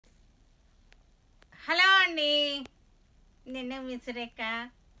అండి, నేను మీ సురేఖ.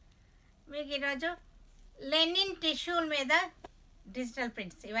 మీకు ఈరోజు లెనిన్ టిష్యూల మీద డిజిటల్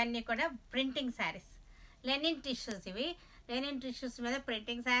ప్రింట్స్, ఇవన్నీ కూడా ప్రింటింగ్ శారీస్. లెనిన్ టిష్యూస్, ఇవి లెనిన్ టిష్యూస్ మీద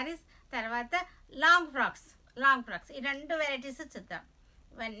ప్రింటింగ్ శారీస్. తర్వాత లాంగ్ ఫ్రాక్స్ ఈ రెండు వెరైటీస్ చూద్దాం.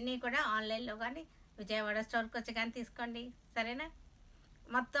 ఇవన్నీ కూడా ఆన్లైన్లో కానీ విజయవాడ స్టోర్కి వచ్చి కానీ తీసుకోండి, సరేనా?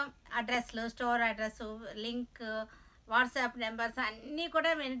 మొత్తం అడ్రస్లు, store address, link, WhatsApp numbers అన్నీ కూడా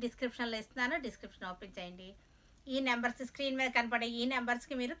నేను డిస్క్రిప్షన్లో ఇస్తున్నాను. డిస్క్రిప్షన్ ఓపెన్ చేయండి. ఈ నెంబర్స్ స్క్రీన్ మీద కనపడే ఈ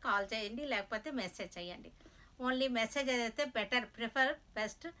నెంబర్స్కి మీరు కాల్ చేయండి, లేకపోతే మెసేజ్ చేయండి. ఓన్లీ మెసేజ్ అయితే బెటర్,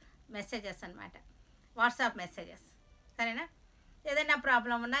 బెస్ట్ మెసేజెస్ అనమాట, వాట్సాప్ మెసేజెస్, సరేనా? ఏదైనా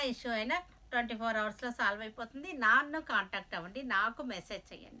ప్రాబ్లం ఉన్నా, ఇష్యూ అయినా 24 అవర్స్లో సాల్వ్ అయిపోతుంది. నన్ను కాంటాక్ట్ అవ్వండి, నాకు మెసేజ్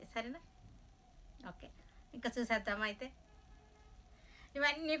చేయండి, సరేనా? ఓకే, ఇంకా చూసేద్దాం. అయితే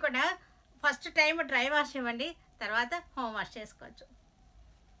ఇవన్నీ కూడా ఫస్ట్ టైం డ్రై వాష్ ఇవ్వండి, తర్వాత హోమ్ వాష్ చేసుకోవచ్చు.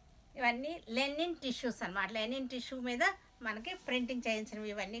 ఇవన్నీ లెనిన్ టిష్యూస్ అన్నమాట. లెనిన్ టిష్యూ మీద మనకి ప్రింటింగ్ చేయించినవి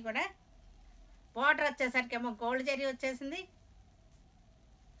ఇవన్నీ కూడా. బార్డర్ వచ్చేసరికి ఏమో గోల్డ్ జరీ వచ్చేసింది.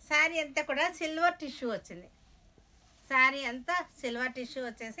 శారీ అంతా కూడా సిల్వర్ టిష్యూ వచ్చింది. శారీ అంతా సిల్వర్ టిష్యూ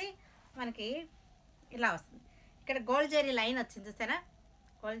వచ్చేసి మనకి ఇలా వస్తుంది. ఇక్కడ గోల్డ్ జరీ లైన్ వచ్చింది, చూసారా?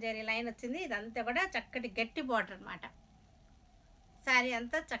 గోల్డ్ జరీ లైన్ వచ్చింది. ఇదంతా కూడా చక్కటి గట్టి బార్డర్ అనమాట. శారీ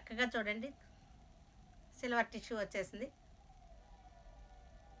అంతా చక్కగా చూడండి, సిల్వర్ టిష్యూ వచ్చేసింది.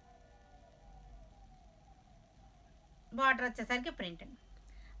 బార్డర్ వచ్చేసరికి ప్రింటింగ్,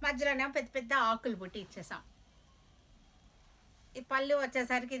 మధ్యలోనే పెద్ద పెద్ద ఆకులు బుట్టి ఇచ్చేసాం. ఈ పళ్ళు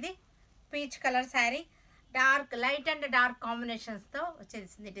వచ్చేసరికి ఇది peach colour sari, dark, light and dark కాంబినేషన్స్తో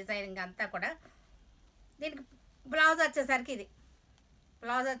వచ్చేసింది డిజైనింగ్ అంతా కూడా. దీనికి బ్లౌజ్ వచ్చేసరికి ఇది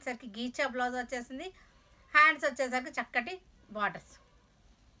బ్లౌజ్ వచ్చేసరికి గీచా బ్లౌజ్ వచ్చేసింది. హ్యాండ్స్ వచ్చేసరికి చక్కటి బార్డర్స్.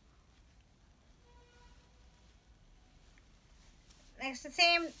 నెక్స్ట్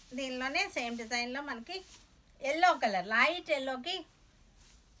సేమ్ దీనిలోనే సేమ్ డిజైన్లో మనకి ఎల్లో కలర్, లైట్ ఎల్లోకి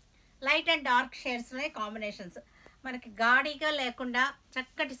లైట్ అండ్ డార్క్ షేడ్స్లోనే కాంబినేషన్స్. మనకి గాడిగా లేకుండా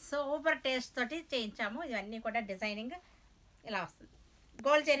చక్కటి సూపర్ టేస్ట్ తోటి చేయించాము. ఇవన్నీ కూడా డిజైనింగ్ ఇలా వస్తుంది.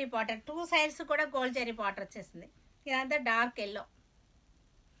 గోల్డ్ జెరీ బార్డర్, 2 సైడ్స్ కూడా గోల్డ్ జెరీ బార్డర్ వచ్చేసింది. ఇదంతా డార్క్ ఎల్లో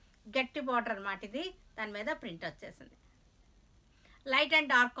గట్టి బార్డర్ అనమాట. ఇది దాని మీద ప్రింట్ వచ్చేసింది. Light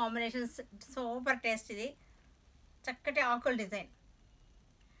and dark combinations, super taste. ఇది చక్కటి ఆకుల డిజైన్,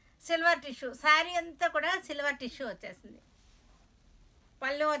 సిల్వర్ టిష్యూ. శారీ అంతా కూడా సిల్వర్ టిష్యూ వచ్చేసింది.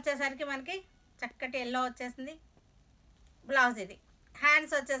 పళ్ళు వచ్చేసరికి మనకి చక్కటి ఎల్లో వచ్చేసింది. బ్లౌజ్ ఇది.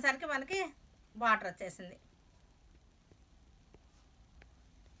 హ్యాండ్స్ వచ్చేసరికి మనకి బార్డర్ వచ్చేసింది.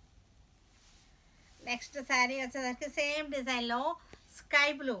 నెక్స్ట్ శారీ వచ్చేసరికి సేమ్ డిజైన్లో స్కై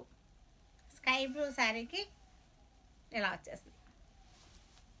బ్లూ శారీకి ఇలా వచ్చేసింది.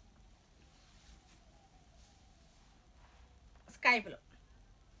 Sky blue,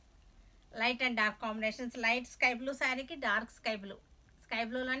 light and dark combinations. Light sky blue శారీకి dark sky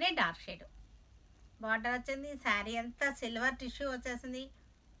బ్లూలోనే dark shade border వచ్చింది. శారీ అంతా సిల్వర్ టిష్యూ వచ్చేసింది.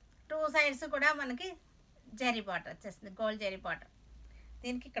 2 సైడ్స్ కూడా మనకి జరీ బార్డర్ వచ్చేసింది, గోల్డ్ జరీ బార్డర్.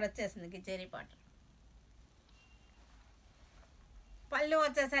 దీనికి ఇక్కడ వచ్చేసింది జరీ బార్డర్. పళ్ళు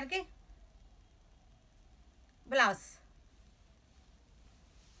వచ్చేసరికి బ్లౌజ్.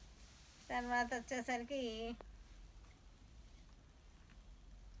 తర్వాత వచ్చేసరికి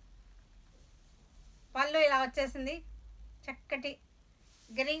పళ్ళు ఇలా వచ్చేసింది, చక్కటి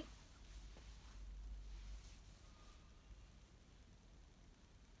గ్రీన్,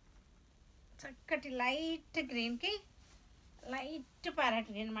 చక్కటి లైట్ గ్రీన్కి లైట్ ప్యారెట్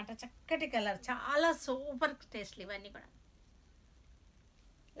గ్రీన్ అనమాట. చక్కటి కలర్, చాలా సూపర్ టేస్ట్లు ఇవన్నీ కూడా.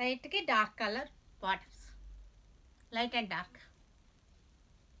 లైట్కి dark colour borders, light and dark.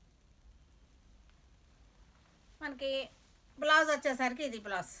 మనకి బ్లౌజ్ వచ్చేసరికి ఇది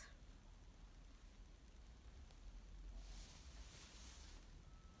బ్లౌజ్.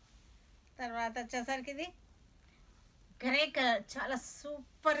 తర్వాత వచ్చేసరికి ఇది గ్రే కలర్, చాలా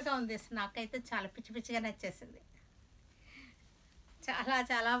సూపర్గా ఉంది. నాకైతే చాలా పిచ్చి పిచ్చిగా నచ్చేసింది, చాలా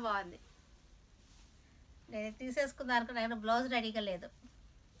చాలా బాగుంది. నేను తీసేసుకున్నాను, నేను బ్లౌజ్ రెడీగా లేదు,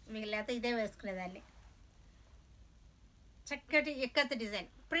 మీకు లేకపోతే ఇదే వేసుకునేదాన్ని. చక్కటి ఇక్కత్ డిజైన్,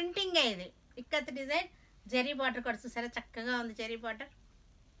 ప్రింటింగే ఇది ఇక్కత్ డిజైన్. జరీ బార్డర్ కూడా చూసారా, చక్కగా ఉంది జరీ బార్డర్.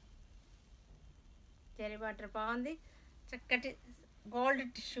 జరీ బార్డర్ బాగుంది. చక్కటి గోల్డ్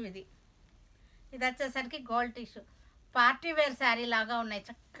టిష్యూ ఇది వచ్చేసరికి gold tissue. Party wear sari లాగా ఉన్నాయి,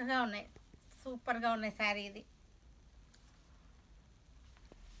 చక్కగా ఉన్నాయి, సూపర్గా ఉన్నాయి శారీ. ఇది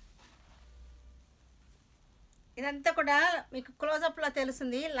ఇదంతా కూడా మీకు క్లోజప్లో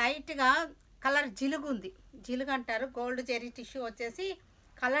తెలుస్తుంది. లైట్గా కలర్ జిలుగు ఉంది, జిలుగు అంటారు. గోల్డ్ జెరీ టిష్యూ వచ్చేసి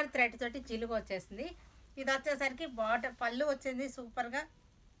కలర్ థ్రెడ్ తోటి జిలుగు వచ్చేసింది. ఇది వచ్చేసరికి బార్డర్, పళ్ళు వచ్చింది సూపర్గా.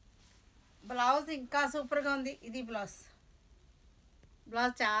 బ్లౌజ్ ఇంకా సూపర్గా ఉంది. ఇది బ్లౌజ్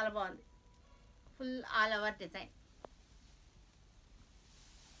చాలా బాగుంది. Full all over design.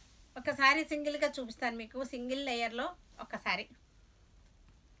 ఒకసారి సింగిల్గా చూపిస్తాను మీకు. సింగిల్ లేయర్లో ఒకసారి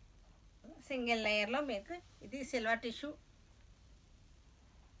సింగిల్ లేయర్లో మీకు ఇది సిల్వర్ టిష్యూ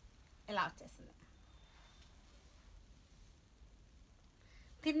ఇలా వచ్చేసింది.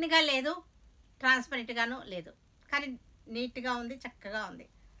 థిన్గా లేదు, ట్రాన్స్పరెంట్గాను లేదు, కానీ నీట్గా ఉంది, చక్కగా ఉంది.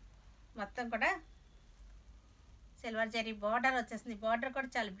 మొత్తం కూడా సిల్వర్ జరీ బార్డర్ వచ్చేసింది. బార్డర్ కూడా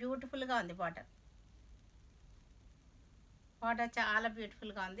చాలా బ్యూటిఫుల్గా ఉంది. బార్డర్ చాలా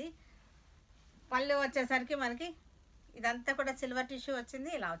బ్యూటిఫుల్గా ఉంది. పళ్ళు వచ్చేసరికి మనకి ఇదంతా కూడా సిల్వర్ టిష్యూ వచ్చింది,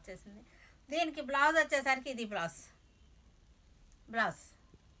 ఇలా వచ్చేసింది. దీనికి బ్లౌజ్ వచ్చేసరికి ఇది బ్లౌజ్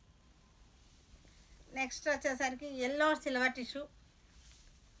నెక్స్ట్ వచ్చేసరికి ఎల్లో సిల్వర్ టిష్యూ.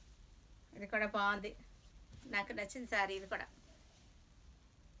 ఇది కూడా బాగుంది, నాకు నచ్చింది సారీ. ఇది కూడా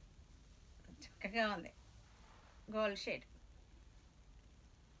చక్కగా ఉంది. గోల్డ్ షేడ్,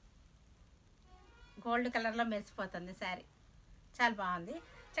 గోల్డ్ కలర్లో మెరిసిపోతుంది శారీ. చాలా బాగుంది.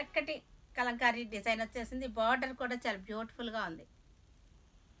 చక్కటి కలంకారీ డిజైన్ వచ్చేసింది. బార్డర్ కూడా చాలా బ్యూటిఫుల్గా ఉంది.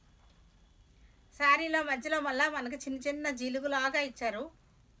 శారీలో మధ్యలో మళ్ళీ మనకి చిన్న చిన్న జిలుగులాగా ఇచ్చారు.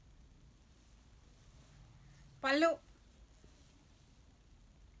 పళ్ళు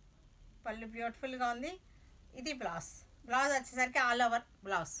బ్యూటిఫుల్గా ఉంది. ఇది బ్లౌజ్ వచ్చేసరికి all over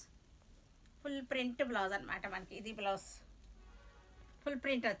blouse, full print blouse అనమాట మనకి. ఇది బ్లౌజ్ ఫుల్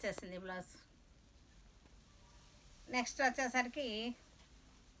ప్రింట్ వచ్చేసింది బ్లౌజ్. నెక్స్ట్ వచ్చేసరికి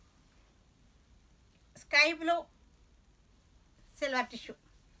స్కై బ్లూ సిల్వర్ టిష్యూ.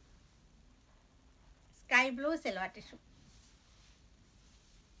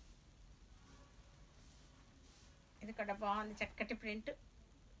 ఇది కూడా బాగుంది, చక్కటి ప్రింట్.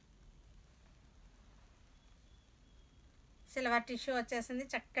 సిల్వర్ టిష్యూ వచ్చేసింది,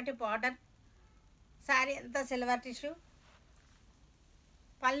 చక్కటి బార్డర్. శారీ అంతా సిల్వర్ టిష్యూ.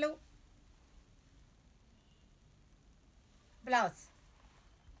 పళ్ళు blouse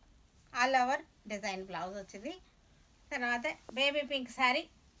all over design blouse వచ్చింది. తర్వాత baby pink sari,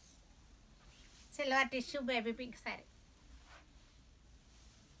 silver tissue baby pink sari.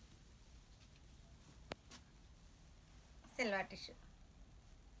 Silver tissue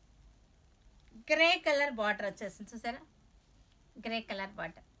grey colour border వచ్చేసింది, చూసారా? Grey colour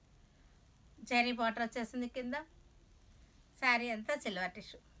border, zari border వచ్చేసింది కింద. శారీ అంతా సిల్వర్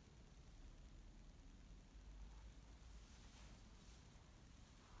టిష్యూ.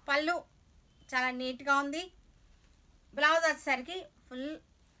 పళ్ళు చాలా నీట్గా ఉంది. బ్లౌజ్ వచ్చేసరికి ఫుల్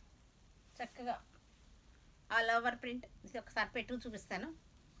చక్కగా ఆల్ ఓవర్ ప్రింట్. ఇది ఒకసారి పెట్టు చూపిస్తాను.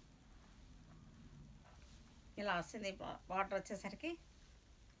 ఇలా వస్తుంది బార్డర్ వచ్చేసరికి.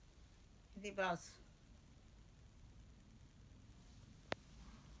 ఇది బ్లౌజ్.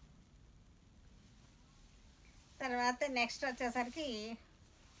 తర్వాత నెక్స్ట్ వచ్చేసరికి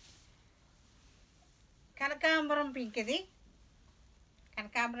కనకాంబరం పింక్. ఇది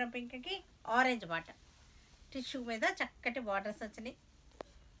కనకాంబరం పింక్కి ఆరెంజ్ బార్డర్, టిష్యూ మీద చక్కటి బార్డర్స్ వచ్చినాయి.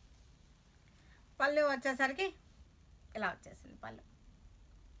 పళ్ళు వచ్చేసరికి ఇలా వచ్చేసింది పళ్ళు.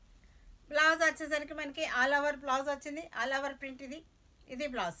 బ్లౌజ్ వచ్చేసరికి మనకి ఆల్ ఓవర్ బ్లౌజ్ వచ్చింది, ఆల్ ఓవర్ ప్రింట్. ఇది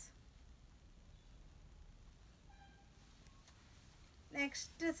blouse.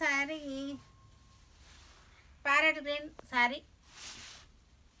 Next sari parrot green sari.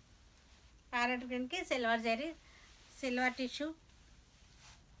 Parrot గ్రీన్కి సిల్వర్ జరీ, సిల్వర్ టిష్యూ.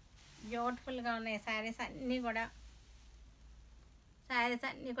 బ్యూటిఫుల్గా ఉన్నాయి శారీస్ అన్నీ కూడా.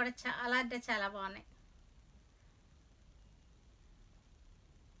 చాలా అంటే చాలా బాగున్నాయి.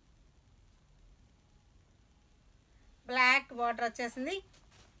 బ్లాక్ బార్డర్ వచ్చేసింది.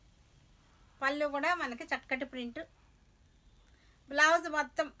 పళ్ళు కూడా మనకి చక్కటి ప్రింట్. బ్లౌజ్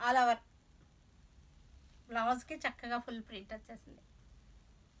మొత్తం ఆల్ ఓవర్ బ్లౌజ్కి చక్కగా ఫుల్ ప్రింట్ వచ్చేసింది.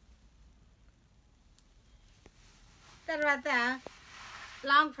 తర్వాత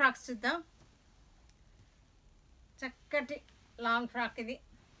లాంగ్ ఫ్రాక్స్ చూద్దాం. చక్కటి లాంగ్ ఫ్రాక్. ఇది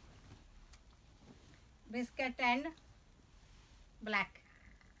బిస్కెట్ అండ్ బ్లాక్.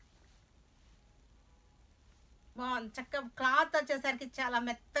 బాగుంది. చక్కగా క్లాత్ వచ్చేసరికి చాలా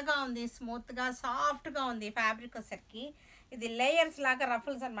మెత్తగా ఉంది, స్మూత్గా సాఫ్ట్గా ఉంది. ఫ్యాబ్రిక్ వచ్చేసరికి ఇది లేయర్స్ లాగా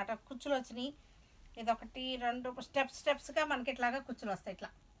రఫుల్స్ అనమాట. కుచ్చులు వచ్చినాయి. ఇది 1 2 స్టెప్స్గా మనకి ఇట్లాగా కుచ్చులు వస్తాయి.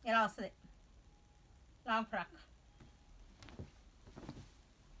 ఇలా వస్తుంది లాంగ్ ఫ్రాక్.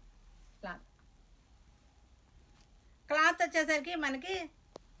 క్లాత్ వచ్చేసరికి మనకి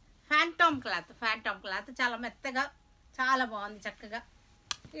ఫ్యాంటమ్ క్లాత్ చాలా మెత్తగా, చాలా బాగుంది చక్కగా.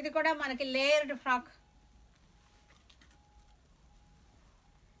 ఇది కూడా మనకి లేయర్డ్ ఫ్రాక్.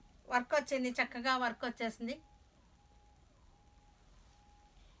 వర్క్ వచ్చింది, చక్కగా వర్క్ వచ్చేసింది.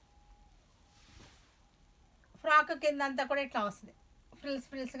 ఫ్రాక్ కిందంతా కూడా ఇట్లా వస్తుంది,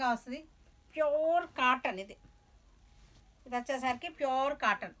 ఫ్రిల్స్గా వస్తుంది. ప్యూర్ కాటన్ ఇది వచ్చేసరికి ప్యూర్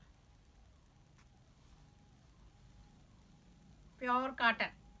కాటన్,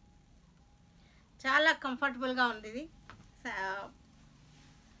 చాలా కంఫర్టబుల్గా ఉంది ఇది.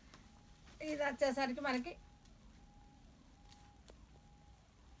 ఇది వచ్చేసరికి మనకి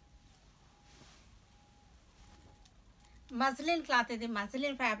మజ్లిన్ క్లాత్, ఇది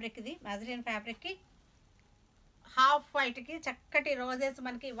మజ్లిన్ ఫ్యాబ్రిక్, ఇది మజ్లిన్ ఫ్యాబ్రిక్కి హాఫ్ వైట్కి చక్కటి రోజెస్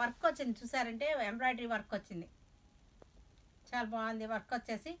మనకి వర్క్ వచ్చింది. చూసారంటే ఎంబ్రాయిడరీ వర్క్ వచ్చింది, చాలా బాగుంది. వర్క్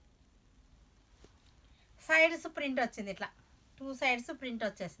వచ్చేసి సైడ్స్ ప్రింట్ వచ్చింది, ఇట్లా 2 సైడ్స్ ప్రింట్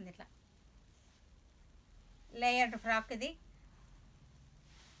వచ్చేసింది. ఇట్లా లేయర్డ్ ఫ్రాక్ ఇది.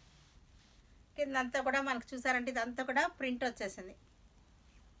 కిందంతా కూడా మనకు చూసారంటే ఇదంతా కూడా ప్రింట్ వచ్చేసింది,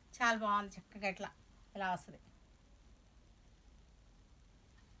 చాలా బాగుంది. చక్కగా ఇట్లా ఇలా వస్తుంది.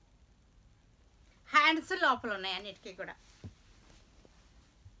 హ్యాండ్స్ లోపల ఉన్నాయి అన్నిటికీ కూడా.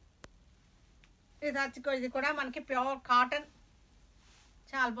 ఇది కూడా మనకి ప్యూర్ కాటన్,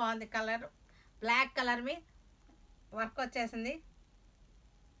 చాలా బాగుంది. కలర్ బ్లాక్ కలర్ మీద వర్క్ వచ్చేసింది.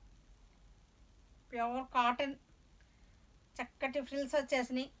 ప్యూర్ కాటన్, చక్కటి ఫ్రిల్స్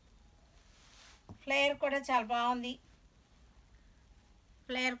వచ్చేసినాయి. ఫ్లేర్ కూడా చాలా బాగుంది,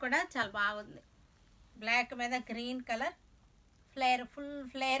 బ్లాక్ మీద green colour flare, full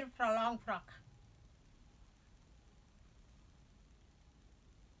flare long frock.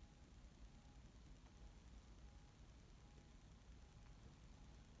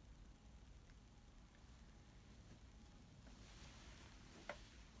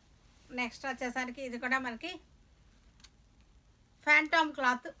 Next వచ్చేసరికి ఇది కూడా మనకి ఫ్యాంటమ్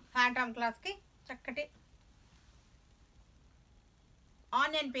క్లాత్కి చక్కటి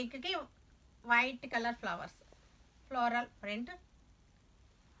ఆనియన్ పింక్కి వైట్ కలర్ ఫ్లోరల్ ప్రింట్.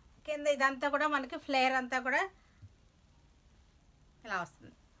 కింద ఇదంతా కూడా మనకి ఫ్లేర్ అంతా కూడా ఇలా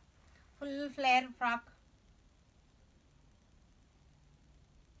వస్తుంది, ఫుల్ ఫ్లేర్ ఫ్రాక్.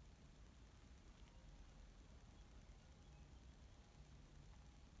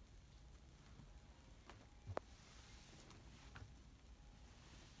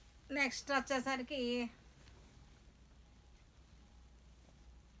 నెక్స్ట్ వచ్చేసరికి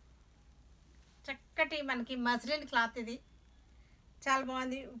చక్కటి మనకి మజ్లిన్ క్లాత్, ఇది చాలా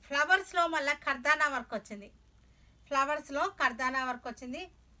బాగుంది. ఫ్లవర్స్లో మళ్ళీ కర్దానా వర్క్ వచ్చింది,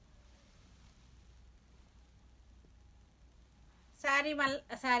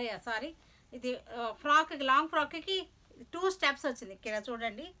 సారీ ఇది ఫ్రాక్, లాంగ్ ఫ్రాక్కి 2 స్టెప్స్ వచ్చింది. కింద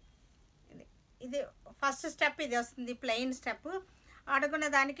చూడండి, ఇది ఫస్ట్ స్టెప్ ఇది వస్తుంది, ప్లెయిన్ స్టెప్. అడుగున్న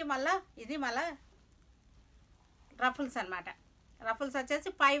దానికి మళ్ళీ రఫుల్స్ అనమాట. రఫుల్స్ వచ్చేసి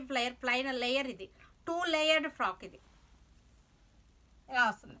 5 ప్లెయిన్ లేయర్. ఇది 2 లేయర్డ్ ఫ్రాక్, ఇది ఇలా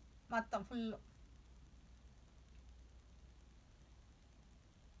వస్తుంది మొత్తం ఫుల్.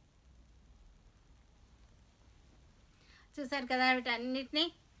 చూసారు కదా, వీటన్నిటిని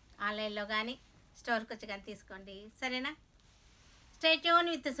ఆన్లైన్లో కానీ స్టోర్కి వచ్చి కానీ తీసుకోండి, సరేనా? Stay tuned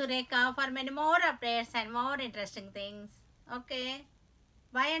with Surekha for many more updates and more interesting things. Okay.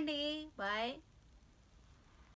 Bye, Andy. Bye.